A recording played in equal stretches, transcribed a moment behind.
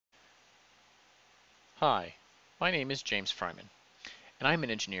Hi, my name is James Fryman, and I'm an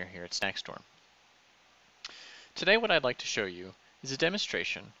engineer here at StackStorm. Today what I'd like to show you is a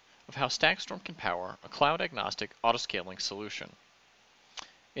demonstration of how StackStorm can power a cloud-agnostic autoscaling solution.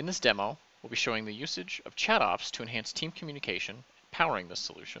 In this demo, we'll be showing the usage of ChatOps to enhance team communication, powering this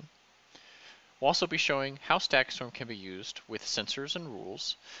solution. We'll also be showing how StackStorm can be used with sensors and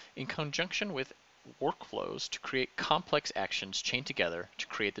rules in conjunction with workflows to create complex actions chained together to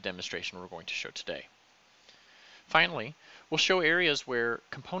create the demonstration we're going to show today. Finally, we'll show areas where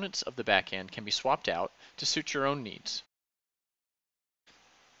components of the backend can be swapped out to suit your own needs.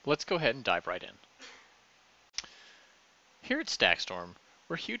 Let's go ahead and dive right in. Here at StackStorm,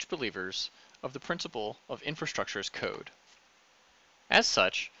 we're huge believers of the principle of infrastructure as code. As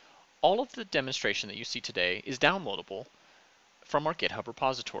such, all of the demonstration that you see today is downloadable from our GitHub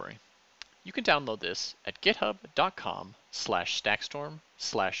repository. You can download this at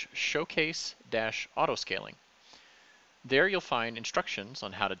github.com/stackstorm/showcase-autoscaling. There you'll find instructions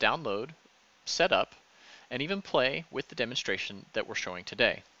on how to download, set up, and even play with the demonstration that we're showing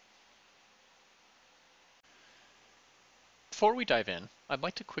today. Before we dive in, I'd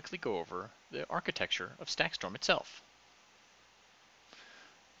like to quickly go over the architecture of StackStorm itself.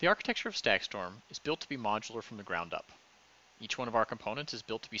 The architecture of StackStorm is built to be modular from the ground up. Each one of our components is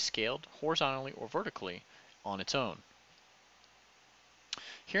built to be scaled horizontally or vertically on its own.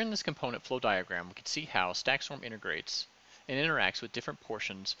 Here in this component flow diagram, we can see how StackStorm integrates and interacts with different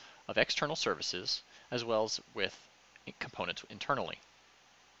portions of external services as well as with components internally.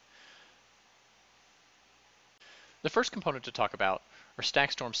 The first component to talk about are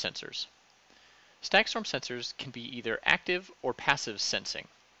StackStorm sensors. StackStorm sensors can be either active or passive sensing.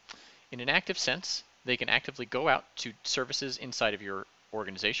 In an active sense, they can actively go out to services inside of your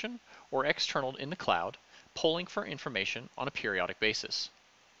organization or external in the cloud, polling for information on a periodic basis.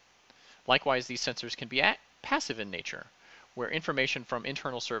 Likewise, these sensors can be passive in nature, where information from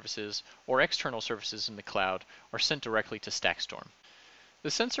internal services or external services in the cloud are sent directly to StackStorm.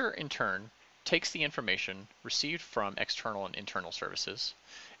 The sensor, in turn, takes the information received from external and internal services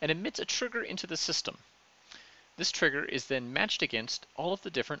and emits a trigger into the system. This trigger is then matched against all of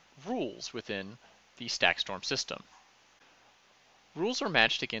the different rules within the StackStorm system. Rules are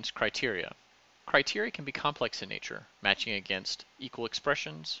matched against criteria. Criteria can be complex in nature, matching against equal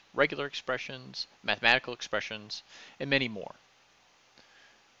expressions, regular expressions, mathematical expressions, and many more.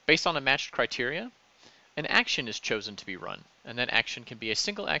 Based on a matched criteria, an action is chosen to be run, and that action can be a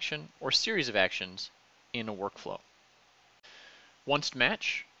single action or series of actions in a workflow. Once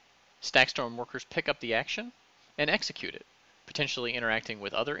matched, StackStorm workers pick up the action and execute it, potentially interacting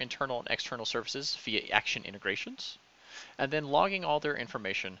with other internal and external services via action integrations, and then logging all their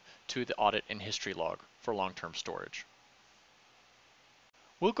information to the audit and history log for long-term storage.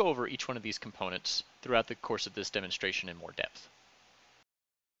 We'll go over each one of these components throughout the course of this demonstration in more depth.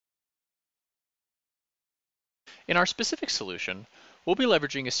 In our specific solution, we'll be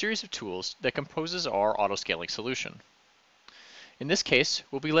leveraging a series of tools that composes our autoscaling solution. In this case,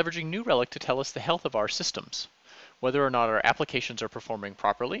 we'll be leveraging New Relic to tell us the health of our systems, whether or not our applications are performing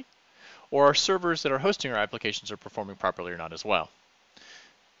properly, or our servers that are hosting our applications are performing properly or not as well.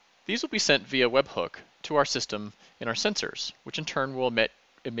 These will be sent via webhook to our system in our sensors, which in turn will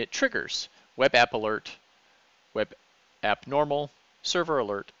emit triggers: web app alert, web app normal, server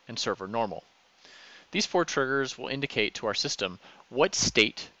alert, and server normal. These 4 triggers will indicate to our system what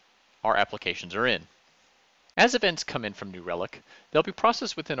state our applications are in. As events come in from New Relic, they'll be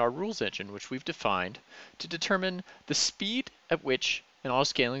processed within our rules engine, which we've defined to determine the speed at which an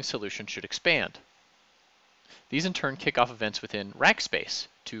autoscaling solution should expand. These in turn kick off events within Rackspace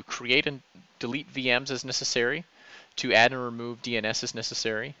to create and delete VMs as necessary, to add and remove DNS as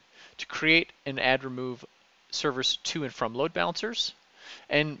necessary, to create and add remove servers to and from load balancers,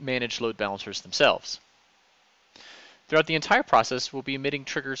 and manage load balancers themselves. Throughout the entire process, we'll be emitting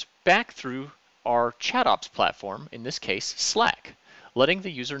triggers back through our ChatOps platform, in this case Slack, letting the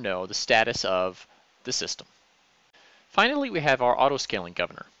user know the status of the system. Finally, we have our autoscaling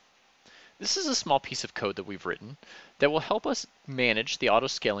governor. This is a small piece of code that we've written that will help us manage the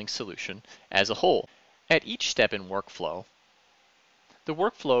autoscaling solution as a whole. At each step in workflow, the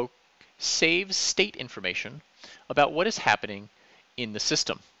workflow saves state information about what is happening in the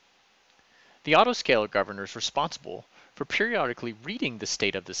system. The autoscaler governor is responsible for periodically reading the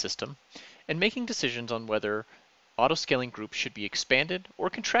state of the system and making decisions on whether autoscaling groups should be expanded or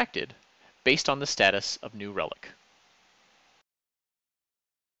contracted based on the status of New Relic.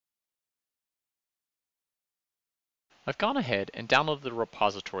 I've gone ahead and downloaded the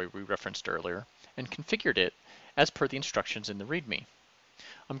repository we referenced earlier and configured it as per the instructions in the README.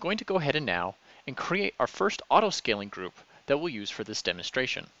 I'm going to go ahead and now and create our first autoscaling group that we'll use for this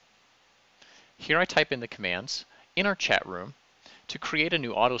demonstration. Here I type in the commands in our chat room to create a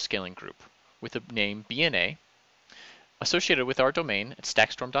new autoscaling group with the name BNA associated with our domain at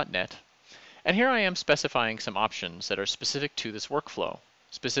stackstorm.net. And here I am specifying some options that are specific to this workflow.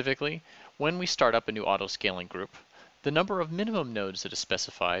 Specifically, when we start up a new autoscaling group, the number of minimum nodes that is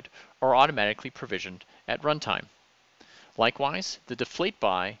specified are automatically provisioned at runtime. Likewise, the deflate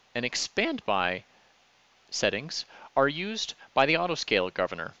by and expand by settings are used by the autoscale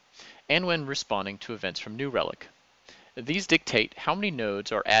governor and when responding to events from New Relic. These dictate how many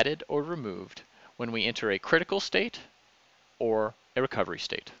nodes are added or removed when we enter a critical state or a recovery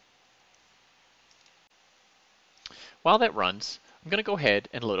state. While that runs, I'm going to go ahead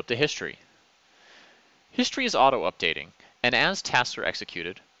and load up the history. History is auto-updating, and as tasks are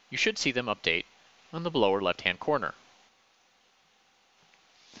executed, you should see them update on the lower left-hand corner.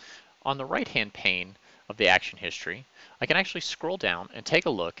 On the right-hand pane of the action history, I can actually scroll down and take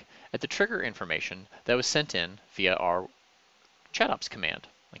a look at the trigger information that was sent in via our chatops command.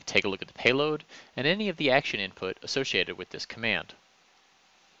 I can take a look at the payload and any of the action input associated with this command.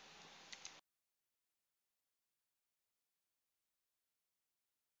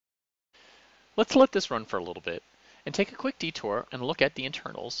 Let's let this run for a little bit and take a quick detour and look at the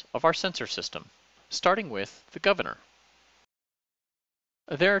internals of our sensor system, starting with the governor.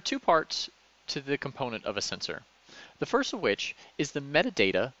 There are two parts to the component of a sensor, the first of which is the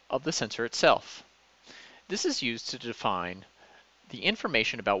metadata of the sensor itself. This is used to define the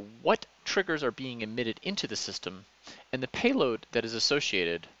information about what triggers are being emitted into the system and the payload that is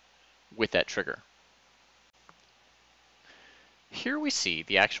associated with that trigger. Here we see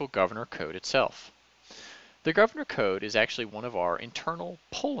the actual governor code itself. The governor code is actually one of our internal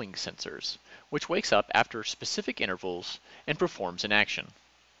polling sensors, which wakes up after specific intervals and performs an action.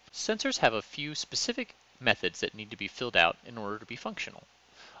 Sensors have a few specific methods that need to be filled out in order to be functional.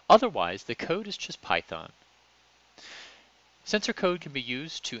 Otherwise, the code is just Python. Sensor code can be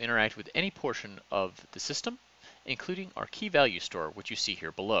used to interact with any portion of the system, including our key value store, which you see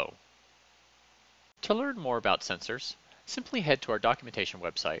here below. To learn more about sensors, simply head to our documentation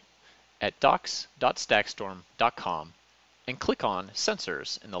website at docs.stackstorm.com and click on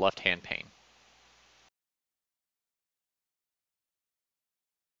Sensors in the left-hand pane.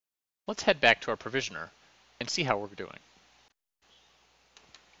 Let's head back to our provisioner and see how we're doing.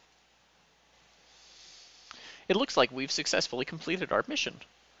 It looks like we've successfully completed our mission.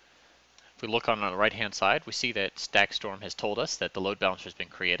 If we look on the right-hand side, we see that StackStorm has told us that the load balancer has been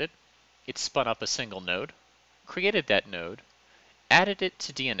created. It's spun up a single node, created that node, added it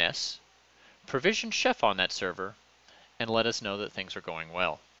to DNS, provisioned Chef on that server, and let us know that things are going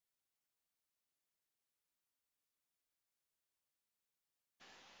well.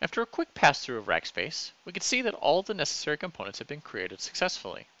 After a quick pass-through of Rackspace, we can see that all the necessary components have been created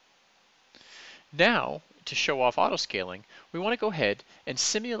successfully. Now, to show off autoscaling, we want to go ahead and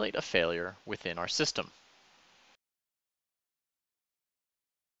simulate a failure within our system.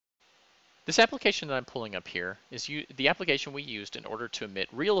 This application that I'm pulling up here is the application we used in order to emit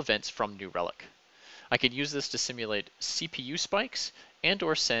real events from New Relic. I could use this to simulate CPU spikes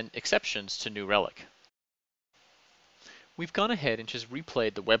and/or send exceptions to New Relic. We've gone ahead and just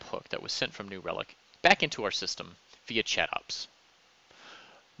replayed the webhook that was sent from New Relic back into our system via chatops.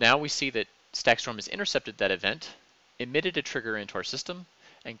 Now we see that StackStorm has intercepted that event, emitted a trigger into our system,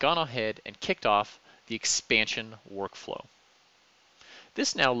 and gone ahead and kicked off the expansion workflow.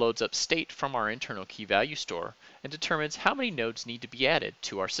 This now loads up state from our internal key value store and determines how many nodes need to be added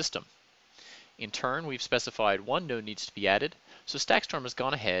to our system. In turn, we've specified one node needs to be added, so StackStorm has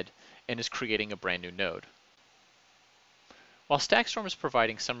gone ahead and is creating a brand new node. While StackStorm is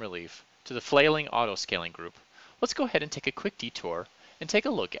providing some relief to the flailing autoscaling group, let's go ahead and take a quick detour and take a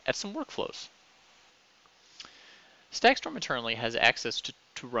look at some workflows. StackStorm internally has access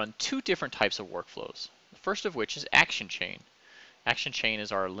to run two different types of workflows, the first of which is Action Chain. Action Chain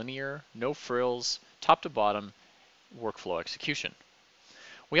is our linear, no frills, top to bottom workflow execution.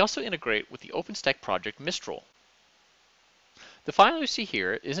 We also integrate with the OpenStack project Mistral. The file you see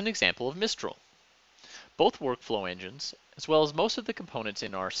here is an example of Mistral. Both workflow engines, as well as most of the components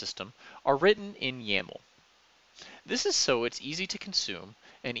in our system, are written in YAML. This is so it's easy to consume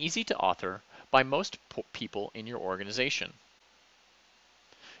and easy to author by most people in your organization.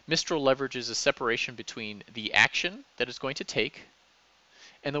 Mistral leverages a separation between the action that it's going to take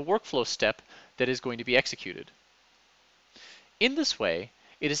and the workflow step that is going to be executed. In this way,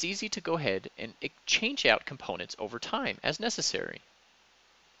 it is easy to go ahead and change out components over time as necessary.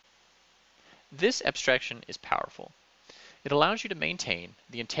 This abstraction is powerful. It allows you to maintain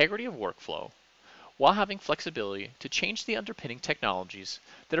the integrity of workflow while having flexibility to change the underpinning technologies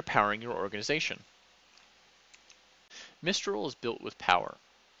that are powering your organization. Mistral is built with power.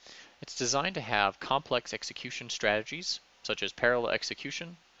 It's designed to have complex execution strategies, such as parallel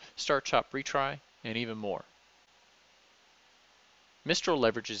execution, start, stop, retry, and even more. Mistral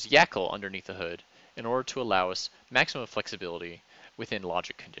leverages YACL underneath the hood in order to allow us maximum flexibility within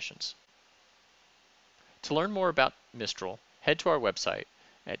logic conditions. To learn more about Mistral, head to our website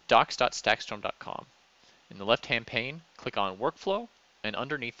at docs.stackstorm.com. In the left-hand pane, click on Workflow, and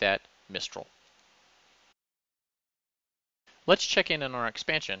underneath that, Mistral. Let's check in on our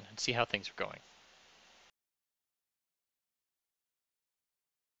expansion and see how things are going.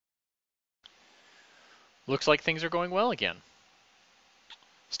 Looks like things are going well again.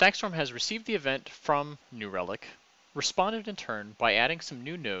 StackStorm has received the event from New Relic, responded in turn by adding some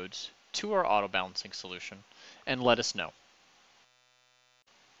new nodes to our auto-balancing solution, and let us know.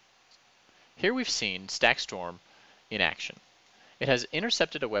 Here we've seen StackStorm in action. It has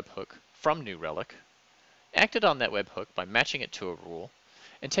intercepted a webhook from New Relic, acted on that webhook by matching it to a rule,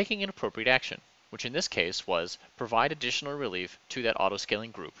 and taking an appropriate action, which in this case was provide additional relief to that auto-scaling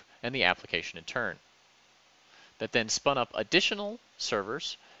group and the application in turn. That then spun up additional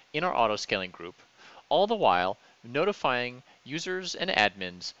servers in our auto-scaling group, all the while notifying users and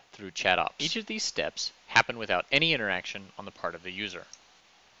admins through chat ops. Each of these steps happen without any interaction on the part of the user.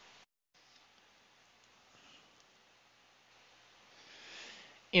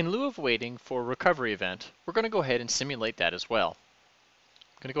 In lieu of waiting for a recovery event, we're going to go ahead and simulate that as well.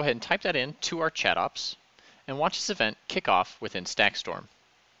 I'm going to go ahead and type that in to our chat ops and watch this event kick off within StackStorm.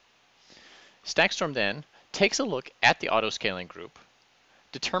 StackStorm then takes a look at the auto-scaling group,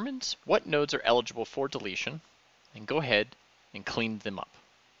 determines what nodes are eligible for deletion, and go ahead and clean them up.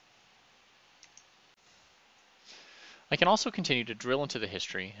 I can also continue to drill into the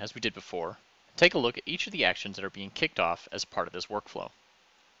history as we did before, and take a look at each of the actions that are being kicked off as part of this workflow.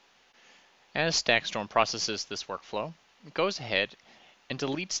 As StackStorm processes this workflow, it goes ahead and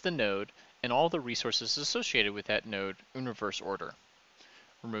deletes the node and all the resources associated with that node in reverse order.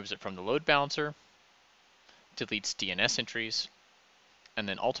 Removes it from the load balancer, deletes DNS entries, and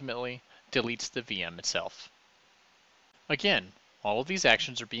then ultimately deletes the VM itself. Again, all of these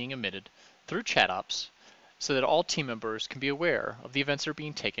actions are being emitted through chat ops so that all team members can be aware of the events that are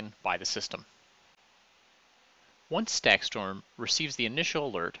being taken by the system. Once StackStorm receives the initial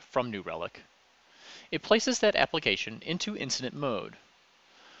alert from New Relic, it places that application into incident mode.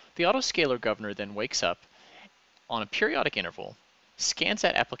 The autoscaler governor then wakes up on a periodic interval, scans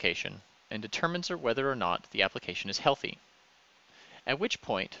that application, and determines whether or not the application is healthy. At which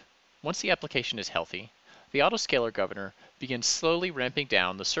point, once the application is healthy, the autoscaler governor begins slowly ramping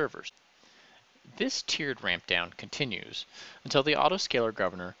down the servers. This tiered ramp down continues until the autoscaler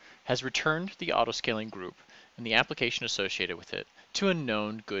governor has returned the autoscaling group and the application associated with it to a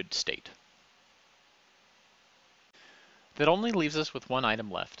known good state. That only leaves us with one item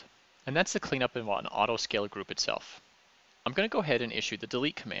left, and that's the cleanup of an autoscaler group itself. I'm going to go ahead and issue the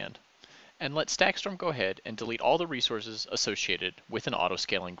delete command and let StackStorm go ahead and delete all the resources associated with an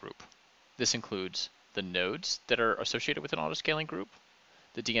autoscaling group. This includes the nodes that are associated with an autoscaling group,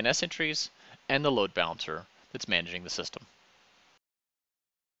 the DNS entries, and the load balancer that's managing the system.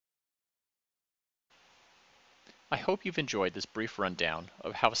 I hope you've enjoyed this brief rundown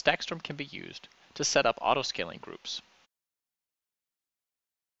of how StackStorm can be used to set up autoscaling groups.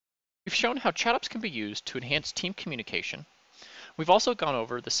 We've shown how chat ops can be used to enhance team communication. We've also gone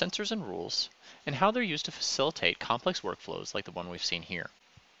over the sensors and rules and how they're used to facilitate complex workflows like the one we've seen here.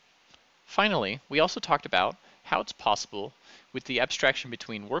 Finally, we also talked about how it's possible with the abstraction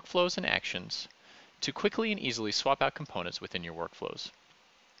between workflows and actions to quickly and easily swap out components within your workflows.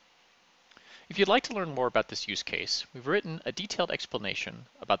 If you'd like to learn more about this use case, we've written a detailed explanation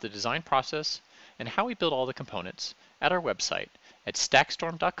about the design process and how we build all the components at our website at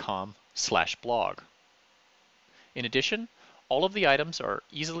stackstorm.com/blog. In addition, all of the items are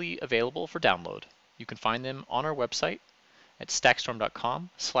easily available for download. You can find them on our website at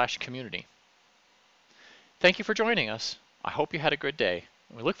stackstorm.com/community. Thank you for joining us. I hope you had a good day,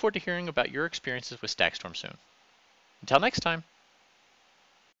 and we look forward to hearing about your experiences with StackStorm soon. Until next time.